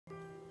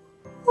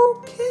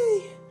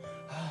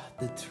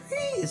The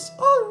tree is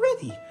all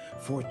ready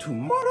for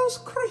tomorrow's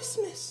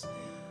Christmas.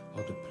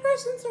 All the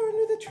presents are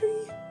under the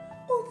tree.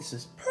 Oh, this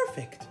is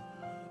perfect.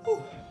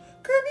 Oh,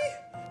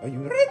 Kirby, are you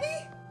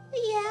ready?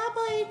 Yeah,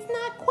 but it's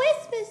not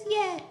Christmas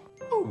yet.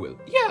 Oh, well,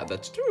 yeah,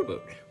 that's true,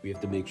 but we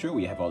have to make sure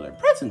we have all our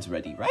presents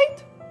ready,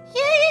 right?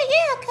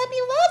 Yeah, Kirby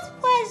loves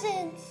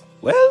presents.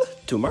 Well,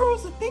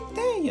 tomorrow's a big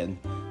day, and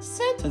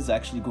Santa's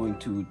actually going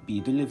to be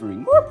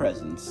delivering more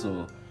presents,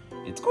 so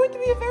it's going to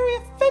be a very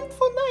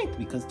eventful night,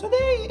 because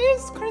today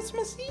is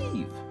Christmas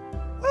Eve.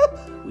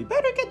 Well, we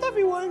better get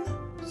everyone,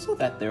 so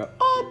that they'll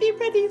all be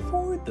ready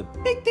for the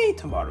big day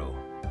tomorrow.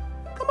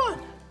 Come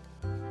on.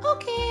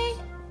 Okay.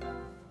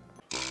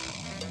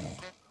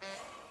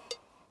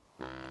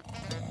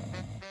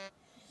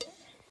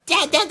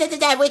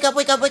 Dad, wake up.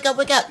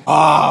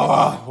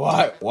 Oh,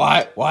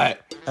 what?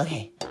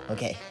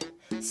 Okay.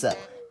 So,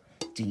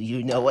 do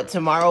you know what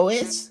tomorrow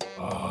is?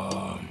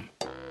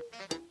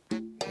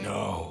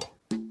 No.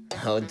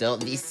 Oh,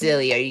 don't be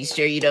silly. Are you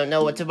sure you don't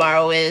know what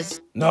tomorrow is?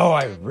 No,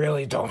 I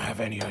really don't have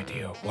any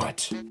idea.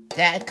 What?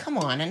 Dad, come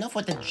on, enough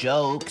with the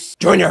jokes.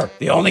 Junior,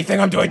 the only thing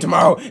I'm doing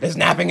tomorrow is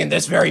napping in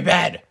this very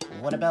bed.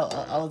 What about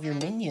all of your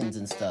minions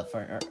and stuff?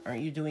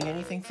 Aren't you doing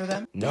anything for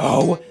them?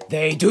 No,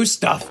 they do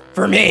stuff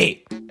for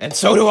me, and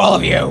so do all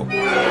of you.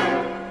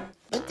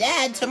 But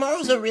Dad,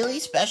 tomorrow's a really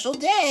special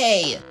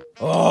day.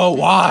 Oh,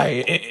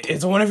 why?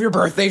 Is it one of your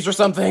birthdays or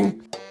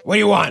something? What do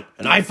you want?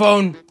 An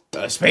iPhone?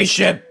 A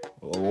spaceship?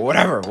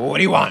 Whatever. What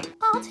do you want?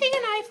 I'll take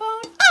an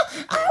iPhone.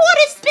 Oh, I want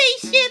a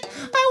spaceship.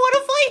 I want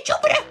to fly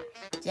Jupiter.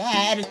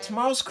 Dad,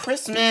 tomorrow's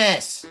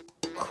Christmas.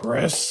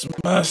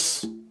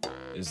 Christmas?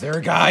 Is there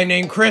a guy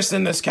named Chris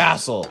in this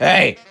castle?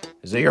 Hey,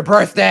 is it your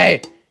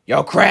birthday?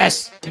 Yo,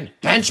 Chris,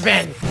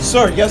 henchman.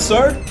 Sir, yes,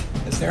 sir?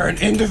 Is there an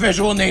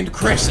individual named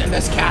Chris in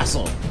this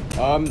castle?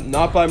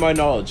 Not by my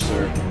knowledge,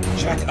 sir.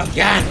 Check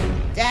again.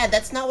 Dad,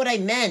 that's not what I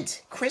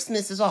meant.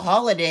 Christmas is a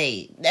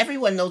holiday.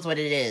 Everyone knows what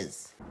it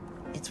is.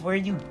 It's where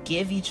you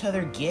give each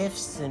other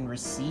gifts and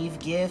receive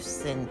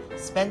gifts and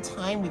spend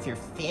time with your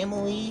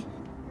family.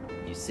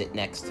 You sit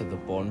next to the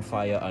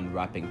bonfire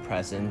unwrapping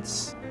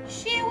presents.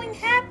 Sharing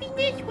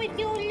happiness with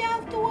your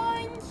loved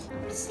ones.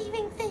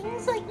 Receiving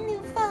things like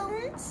new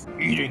phones.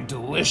 Eating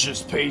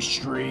delicious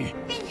pastry.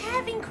 And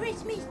having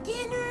Christmas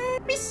dinner.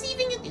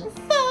 Receiving a new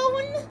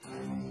phone.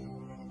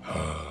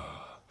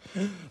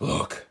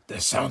 Look,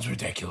 this sounds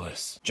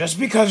ridiculous. Just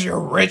because your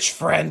rich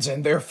friends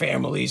and their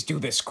families do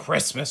this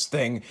Christmas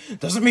thing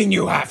doesn't mean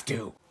you have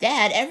to.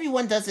 Dad,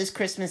 everyone does this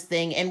Christmas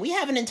thing, and we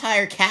have an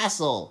entire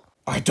castle.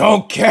 I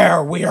don't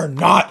care. We are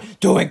not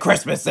doing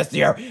Christmas this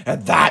year,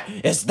 and that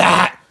is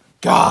that.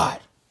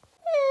 God.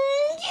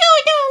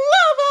 You don't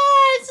love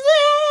us!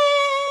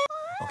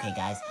 Okay,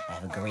 guys, I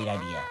have a great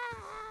idea.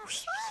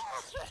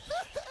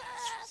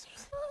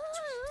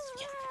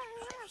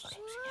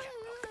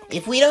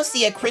 If we don't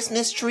see a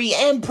Christmas tree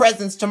and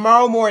presents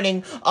tomorrow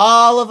morning,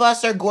 all of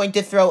us are going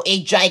to throw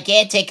a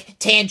gigantic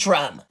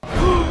tantrum.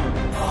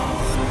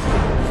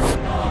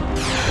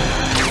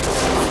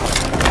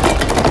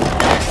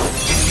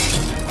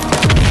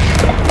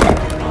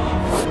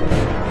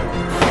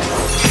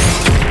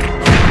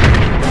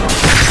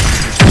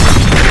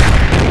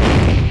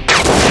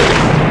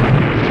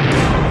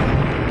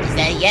 Is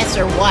that a yes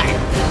or what?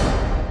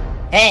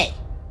 Hey,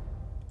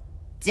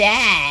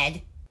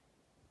 Dad.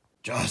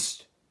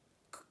 Just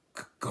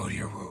go to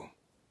your room.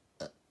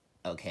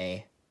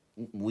 Okay.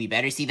 We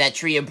better see that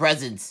tree and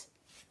presents.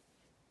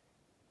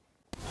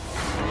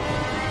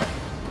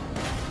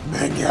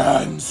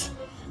 Minions!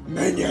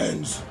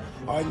 Minions!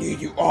 I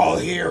need you all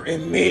here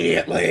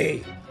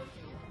immediately!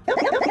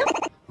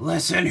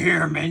 Listen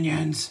here,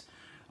 minions.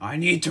 I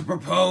need to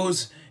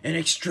propose an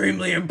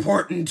extremely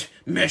important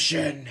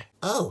mission.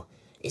 Oh,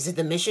 is it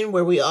the mission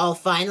where we all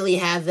finally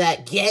have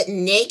that get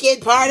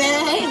naked party?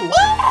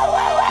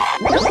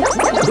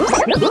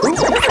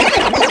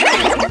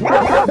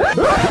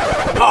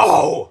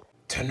 No!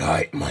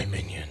 Tonight, my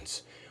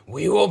minions,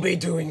 we will be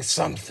doing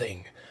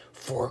something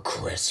for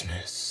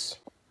Christmas.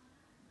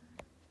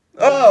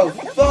 Oh,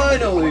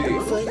 finally!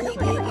 Finally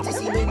be able to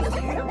see my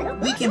mother.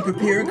 We can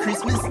prepare a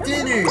Christmas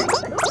dinner.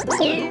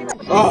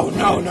 Oh,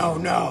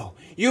 no.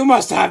 You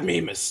must have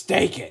me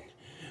mistaken.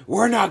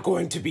 We're not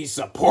going to be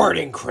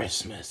supporting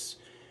Christmas.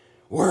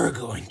 We're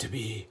going to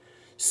be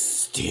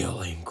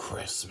stealing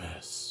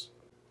Christmas.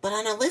 But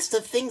on a list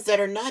of things that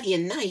are naughty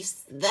and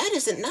nice, that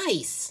isn't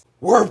nice.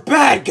 We're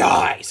bad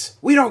guys!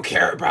 We don't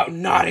care about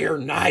naughty or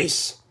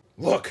nice.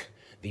 Look,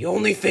 the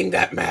only thing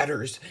that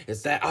matters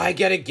is that I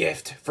get a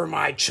gift for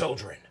my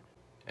children.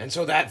 And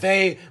so that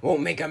they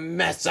won't make a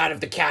mess out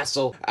of the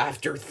castle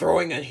after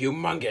throwing a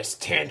humongous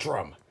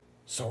tantrum.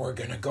 So we're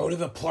gonna go to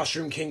the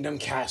Plushroom Kingdom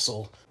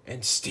castle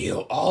and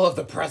steal all of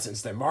the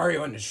presents that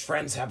Mario and his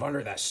friends have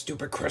under that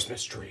stupid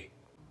Christmas tree.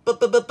 But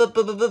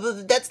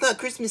that's not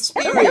Christmas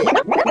spirit.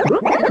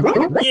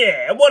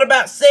 Yeah, what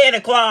about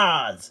Santa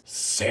Claus?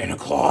 Santa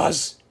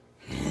Claus?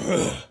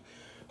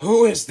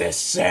 Who is this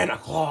Santa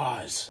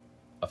Claus?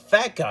 A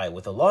fat guy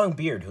with a long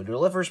beard who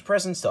delivers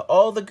presents to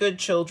all the good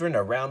children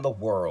around the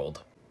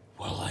world.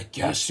 Well, I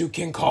guess you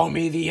can call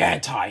me the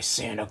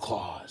anti-Santa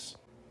Claus.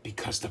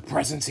 Because the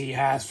presents he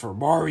has for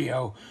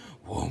Mario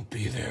won't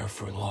be there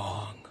for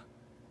long.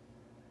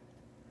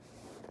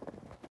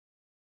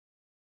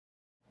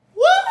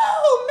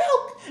 Whoa!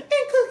 Milk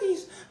and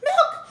cookies!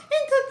 Milk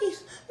and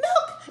cookies!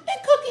 Milk and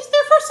cookies!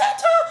 They're for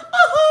Santa!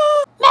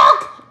 Uh-huh!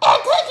 Milk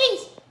and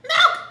cookies!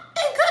 Milk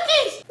and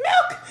cookies!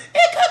 Milk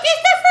and cookies!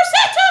 They're for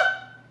Santa!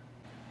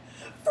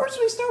 First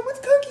we start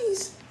with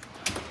cookies.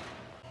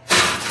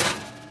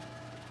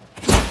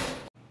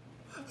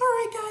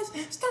 Alright guys,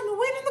 it's time to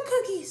wait on the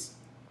cookies.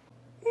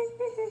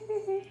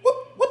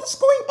 What is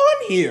going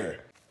on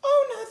here?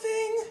 Oh,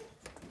 nothing.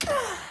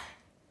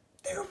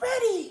 They're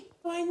ready.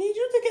 I need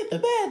you to get to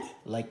bed.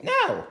 Like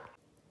now?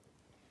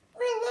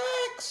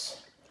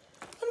 Relax.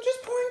 I'm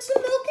just pouring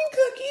some milk and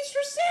cookies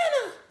for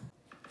Santa.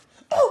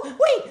 Oh,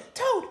 wait,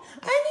 Toad.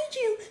 I need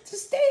you to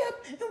stay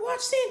up and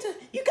watch Santa.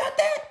 You got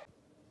that?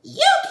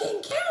 You can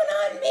count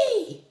on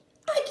me.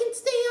 I can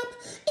stay up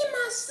in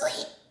my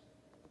sleep.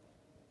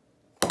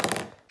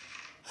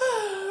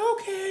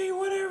 Okay,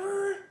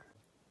 whatever.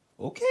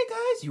 Okay,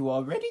 guys, you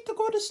all ready to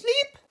go to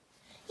sleep?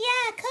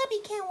 Yeah,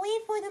 Cubby can't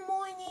wait for the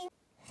morning.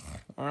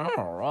 I'd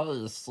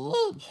rather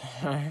sleep.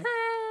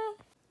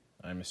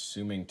 I'm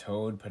assuming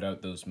Toad put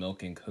out those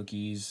milk and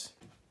cookies.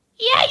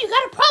 Yeah, you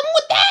got a problem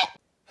with that?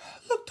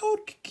 Look, Toad,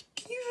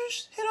 can you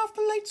just hit off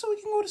the lights so we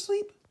can go to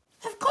sleep?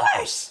 Of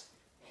course.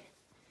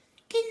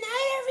 Good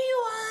night,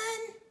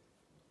 everyone.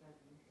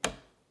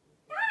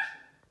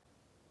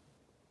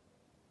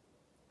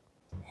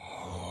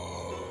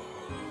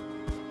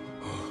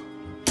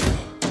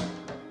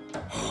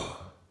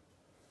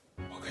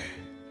 Okay,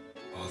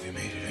 all of you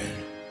made it in.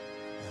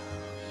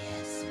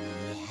 Yes,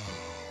 we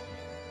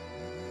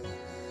have.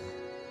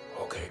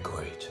 Okay,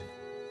 great.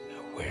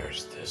 Now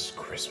where's this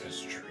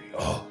Christmas tree?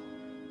 Oh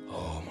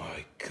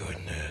my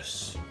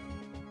goodness.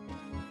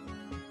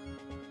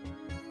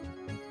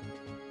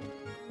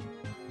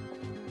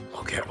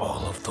 Look at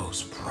all of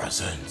those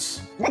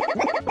presents.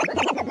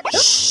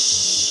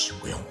 Shh!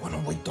 We don't want to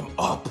wake them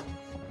up.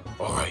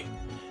 All right,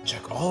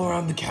 check all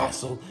around the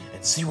castle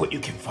and see what you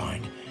can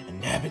find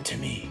and nab it to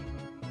me.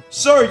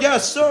 Sir,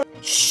 yes, sir.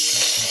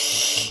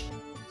 Shh!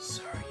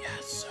 Sir,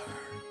 yes, sir.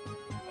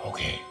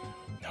 Okay,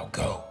 now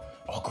go.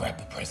 I'll grab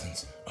the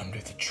presents under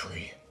the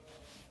tree.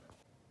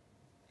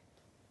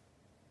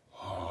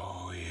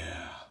 Oh,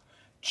 yeah.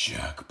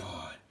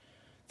 Jackpot.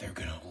 They're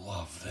gonna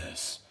love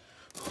this.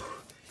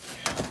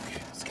 Yeah,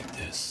 okay, let's get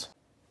this.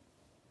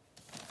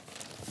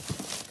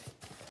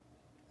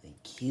 I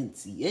can't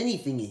see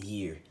anything in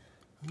here.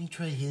 Let me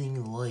try hitting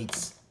the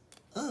lights.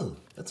 Oh,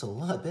 that's a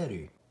lot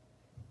better.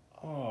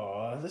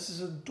 Aw, this is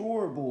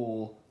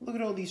adorable. Look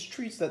at all these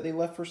treats that they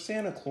left for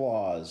Santa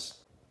Claus.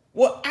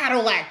 Well, I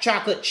don't like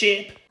chocolate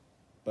chip.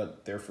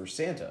 But they're for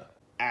Santa.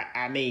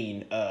 I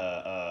mean,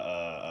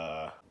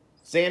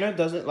 Santa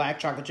doesn't like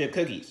chocolate chip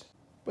cookies.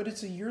 But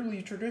it's a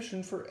yearly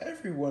tradition for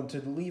everyone to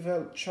leave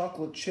out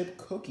chocolate chip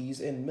cookies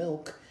and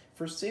milk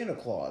for Santa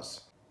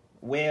Claus.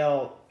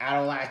 Well, I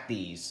don't like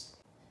these.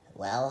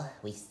 Well,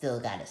 we still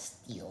gotta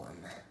steal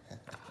them.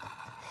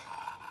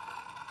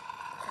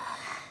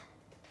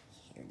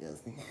 Here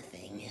goes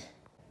nothing.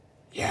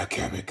 Yeah,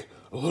 Kamek,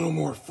 a little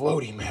more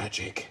floaty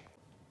magic.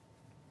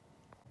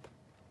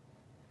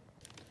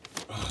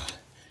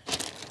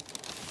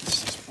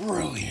 This is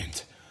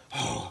brilliant.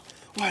 Oh,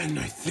 why didn't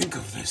I think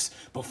of this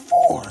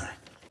before?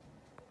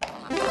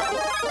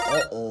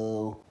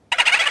 Uh-oh.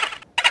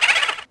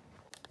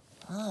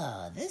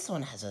 Ah, this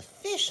one has a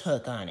fish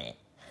hook on it.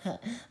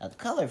 A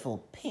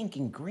colorful pink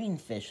and green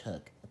fish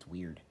hook. That's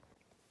weird.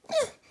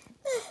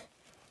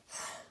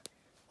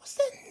 What's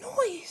that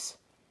noise?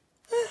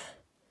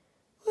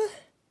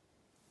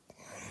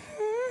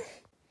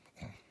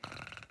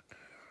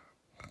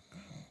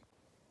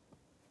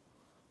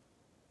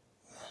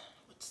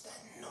 What's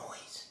that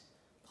noise?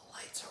 The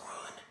lights are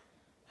on.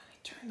 I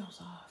turn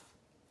those off.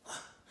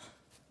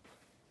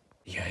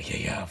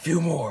 Yeah, a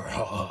few more.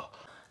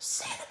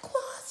 Santa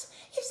Claus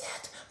is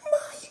at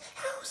my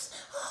house.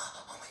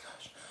 Oh my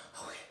gosh.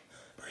 Okay,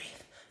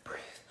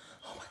 breathe.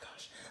 Oh my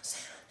gosh.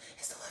 Santa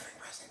is delivering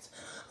presents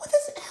with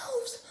his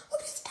elves.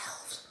 Look at his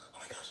elves. Oh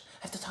my gosh.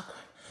 I have to talk to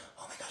him.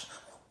 Oh my gosh.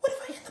 What if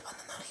I end up on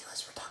the naughty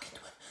list for talking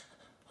to him?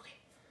 Okay.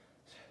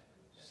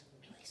 Just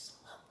really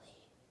slowly.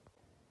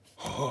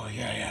 Oh,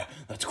 yeah.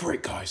 That's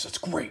great, guys. That's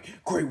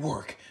great. Great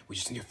work. We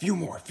just need a few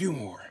more.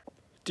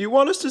 Do you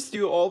want us to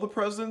steal all the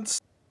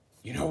presents?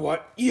 You know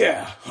what?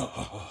 Yeah.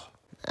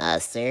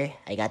 Sir,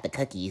 I got the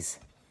cookies.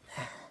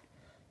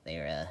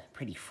 They're,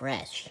 pretty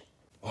fresh.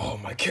 Oh,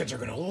 my kids are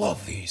gonna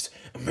love these.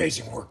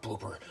 Amazing work,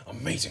 Blooper.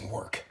 Amazing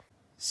work.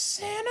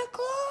 Santa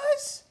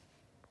Claus?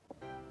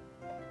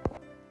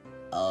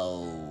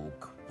 Oh,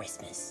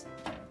 Christmas.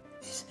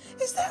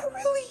 Is that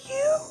really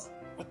you?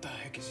 What the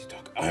heck is he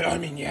talking? I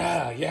mean,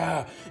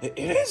 yeah. It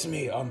is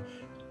me.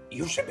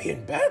 You should be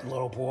in bed,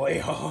 little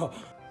boy.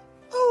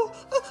 Oh,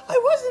 I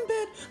was in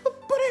bed,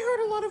 but I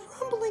heard a lot of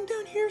rumbling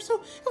down here,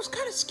 so it was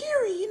kind of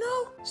scary, you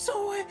know?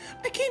 So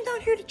I came down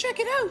here to check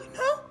it out, you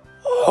know?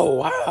 Oh,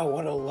 wow,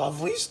 what a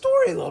lovely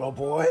story, little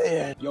boy.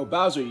 And Yo,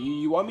 Bowser,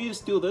 you want me to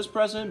steal this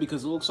present?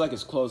 Because it looks like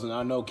it's closed and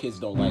I know kids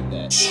don't like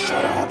that.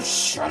 shut up,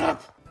 shut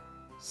up.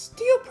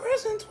 Steal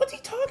presents? What's he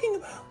talking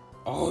about?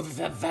 Oh,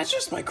 that's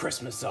just my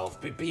Christmas elf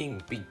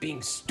being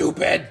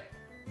stupid.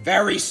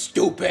 Very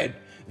stupid.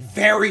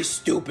 Very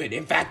stupid.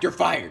 In fact, you're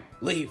fired.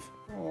 Leave.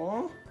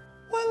 Aw.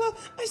 Well,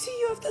 I see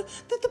you have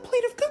the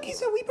plate of cookies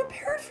that we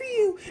prepared for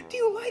you. Do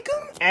you like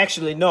them?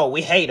 Actually, no,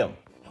 we hate them.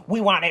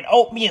 We wanted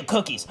oatmeal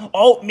cookies.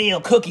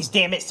 Oatmeal cookies,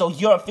 damn it. So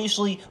you're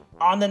officially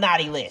on the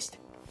naughty list.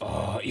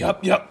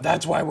 Yep.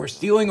 That's why we're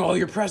stealing all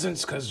your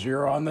presents, because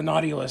you're on the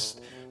naughty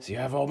list. So you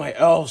have all my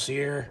elves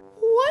here.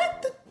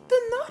 What? The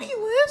naughty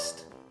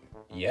list?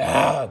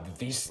 Yeah,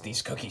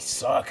 these cookies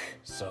suck.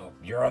 So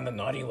you're on the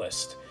naughty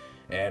list.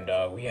 And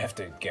we have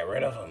to get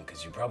rid of them,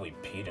 because you probably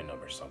peed in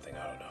them or something.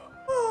 I don't know.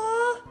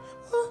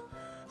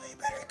 Well, you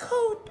better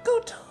go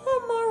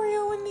tell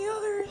Mario and the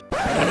others.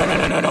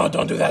 No,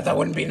 don't do that. That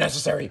wouldn't be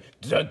necessary.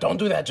 Don't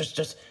do that.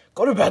 Just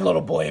go to bed,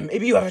 little boy, and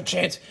maybe you have a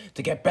chance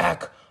to get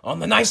back on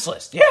the nice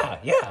list. Yeah.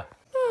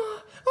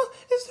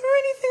 Is there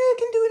anything I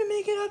can do to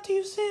make it up to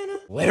you, Santa?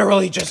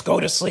 Literally just go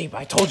to sleep.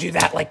 I told you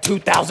that like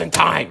 2,000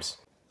 times.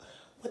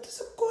 What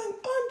is going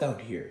on down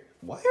here?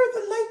 Why are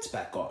the lights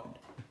back on?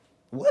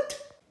 What?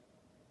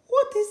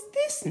 What is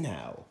this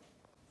now?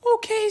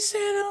 Okay,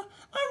 Santa,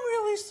 I'm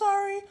really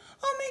sorry.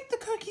 I'll make the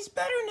cookies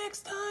better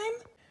next time.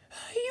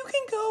 You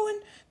can go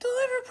and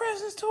deliver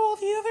presents to all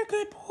the other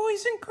good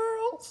boys and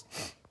girls.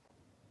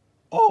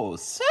 Oh,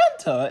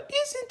 Santa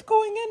isn't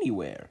going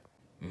anywhere.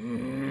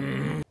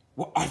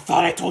 Well, I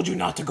thought I told you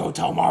not to go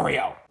tell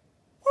Mario.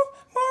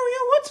 Mario,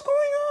 what's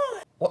going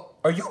on? What?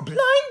 Are you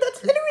blind?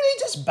 That's literally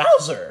just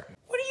Bowser.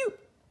 What are you...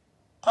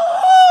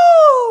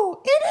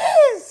 Oh, it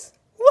is!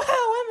 Wow,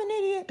 I'm an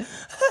idiot.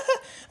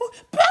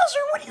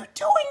 Bowser, what are you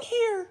doing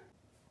here?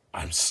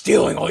 I'm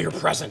stealing all your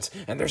presents,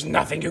 and there's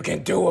nothing you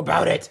can do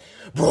about it.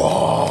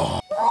 Bro!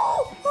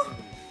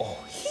 Oh,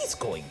 he's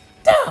going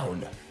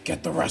down.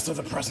 Get the rest of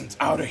the presents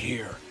out of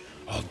here.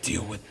 I'll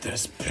deal with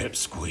this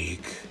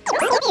pipsqueak.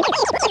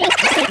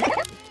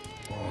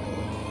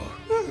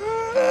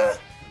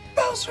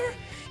 Bowser,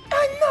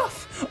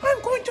 enough!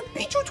 I'm going to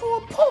beat you to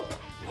a pulp.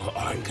 Well,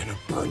 I'm gonna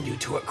burn you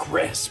to a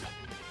crisp.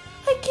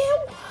 I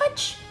can't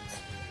watch.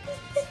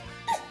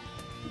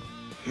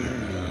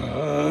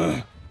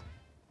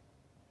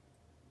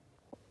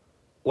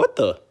 What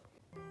the?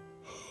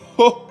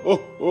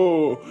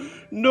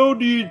 No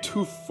need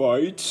to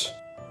fight.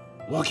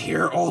 Look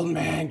here, old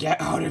man, get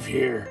out of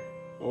here.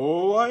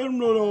 Oh, I am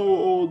no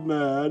old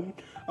man.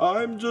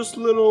 I'm just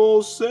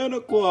little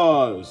Santa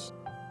Claus.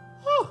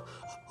 Oh,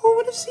 who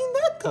would have seen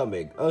that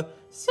coming?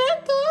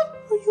 Santa,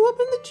 are you up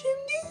in the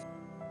chimney?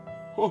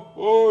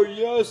 Oh,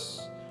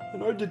 yes.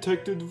 And I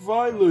detected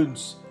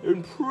violence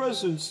and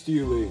present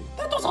stealing.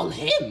 That was all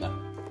him.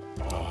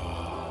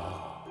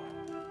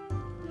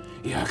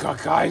 Yeah,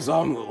 guys,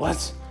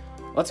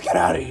 let's get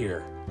out of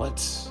here.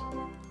 Let's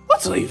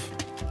leave.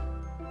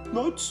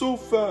 Not so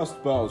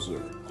fast, Bowser.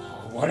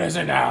 What is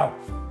it now?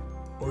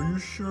 Are you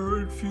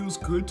sure it feels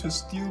good to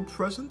steal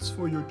presents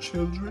for your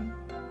children?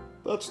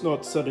 That's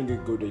not setting a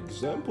good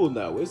example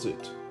now, is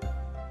it?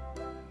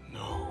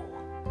 No.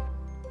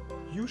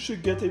 You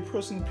should get a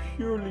present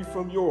purely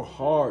from your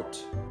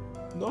heart,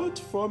 not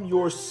from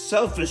your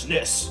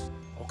selfishness.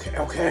 Okay.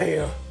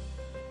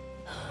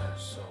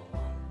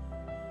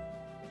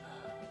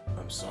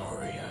 I'm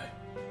sorry.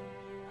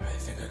 I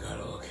think I got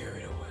a little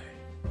carried away.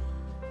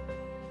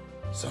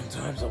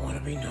 Sometimes I want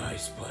to be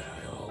nice, but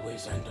I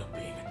always end up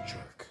being a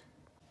jerk.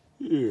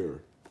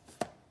 Here,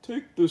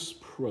 take this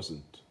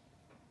present.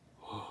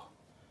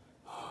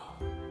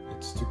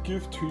 It's to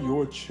give to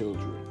your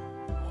children.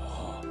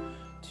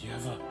 Do you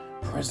have a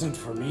present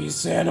for me,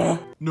 Santa?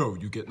 No,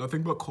 you get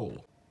nothing but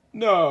coal.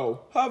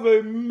 Now, have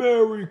a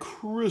Merry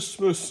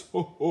Christmas.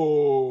 Ho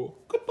ho.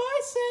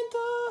 Goodbye,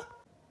 Santa.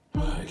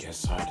 I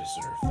guess I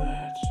deserve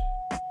that.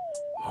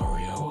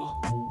 Mario,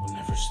 I'll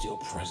never steal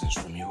presents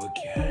from you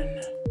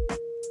again.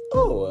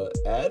 Oh,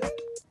 and?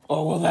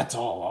 Oh, well, that's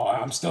all.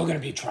 I'm still gonna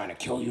be trying to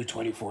kill you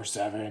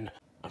 24/7.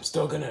 I'm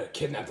still gonna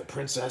kidnap the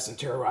princess and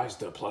terrorize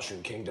the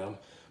Plushroom Kingdom.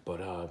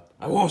 But,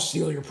 I won't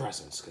steal your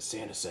presents, because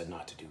Santa said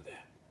not to do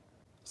that.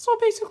 So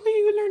basically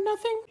you learned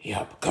nothing?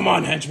 Yep. Come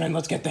on, henchmen,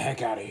 let's get the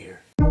heck out of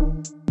here.